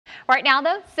Right now,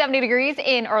 though, 70 degrees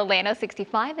in Orlando,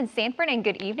 65 in Sanford, and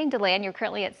good evening, DeLand. You're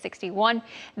currently at 61.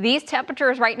 These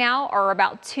temperatures right now are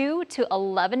about 2 to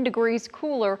 11 degrees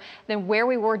cooler than where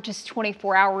we were just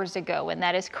 24 hours ago, and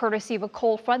that is courtesy of a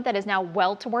cold front that is now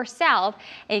well to our south,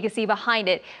 and you can see behind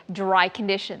it dry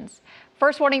conditions.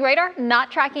 First warning radar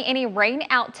not tracking any rain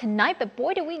out tonight, but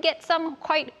boy, do we get some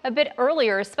quite a bit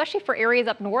earlier, especially for areas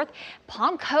up north.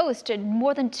 Palm Coast,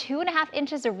 more than 2.5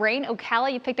 inches of rain.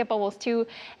 Ocala, you picked up almost 2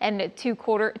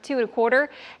 1/4.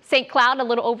 St. Cloud, a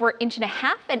little over 1.5 inches,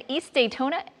 and East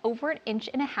Daytona, over 1.5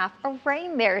 inches of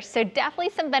rain there. So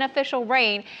definitely some beneficial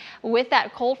rain with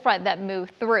that cold front that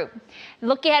moved through.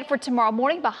 Look ahead for tomorrow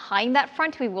morning. Behind that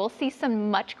front, we will see some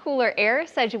much cooler air.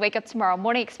 So as you wake up tomorrow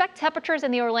morning, expect temperatures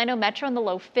in the Orlando metro in the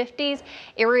low 50s.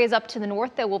 Areas up to the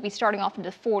north that will be starting off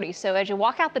into 40s. So as you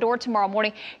walk out the door tomorrow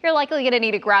morning, you're likely going to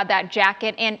need to grab that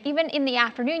jacket. And even in the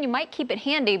afternoon, you might keep it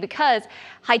handy because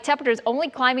high temperatures only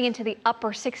climbing into the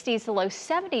upper 60s to low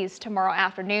 70s tomorrow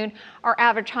afternoon. Our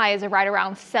average high is right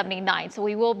around 79. So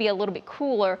we will be a little bit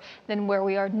cooler than where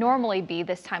we are normally be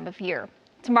this time of year.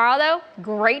 Tomorrow, though,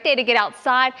 great day to get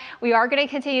outside. We are going to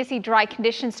continue to see dry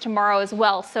conditions tomorrow as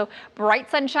well. So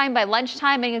bright sunshine by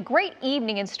lunchtime and a great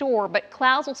evening in store, but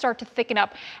clouds will start to thicken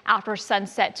up after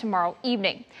sunset tomorrow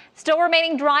evening. Still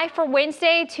remaining dry for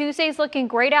Wednesday. Tuesday's looking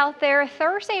great out there.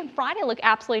 Thursday and Friday look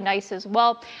absolutely nice as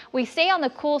well. We stay on the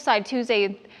cool side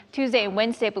Tuesday and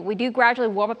Wednesday, but we do gradually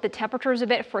warm up the temperatures a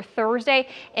bit for Thursday,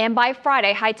 and by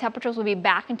Friday, high temperatures will be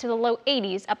back into the low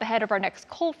 80s up ahead of our next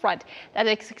cold front that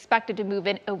is expected to move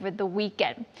in over the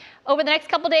weekend. Over the next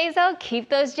couple days, though, keep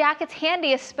those jackets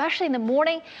handy, especially in the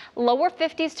morning. Lower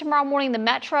 50s tomorrow morning in the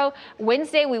metro.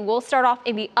 Wednesday, we will start off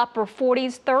in the upper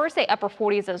 40s. Thursday, upper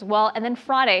 40s as well, and then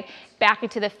Friday back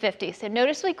into the 50s. So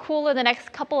noticeably cooler the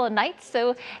next couple of nights,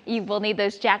 so you will need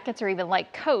those jackets or even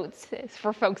light coats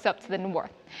for folks up to the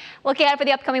north. Looking ahead for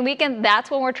the upcoming weekend, that's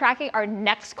when we're tracking our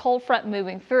next cold front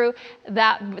moving through.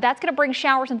 That's going to bring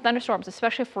showers and thunderstorms,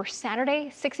 especially for Saturday.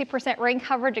 60% rain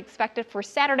coverage expected for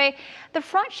Saturday. The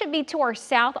front should be to our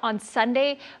south on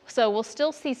Sunday, so we'll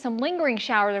still see some lingering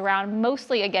showers around,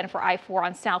 mostly again for I-4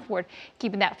 on southward,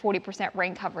 keeping that 40%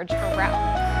 rain coverage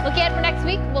around. Looking ahead for next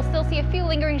week, we'll still see a few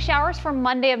lingering showers for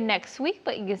Monday of next week,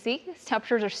 but you can see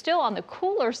temperatures are still on the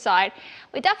cooler side.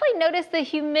 We definitely notice the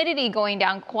humidity going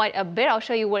down quite a bit. I'll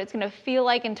show you what it's going to feel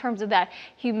like in terms of that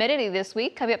humidity this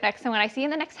week. Coming up next time when I see you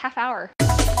in the next half hour.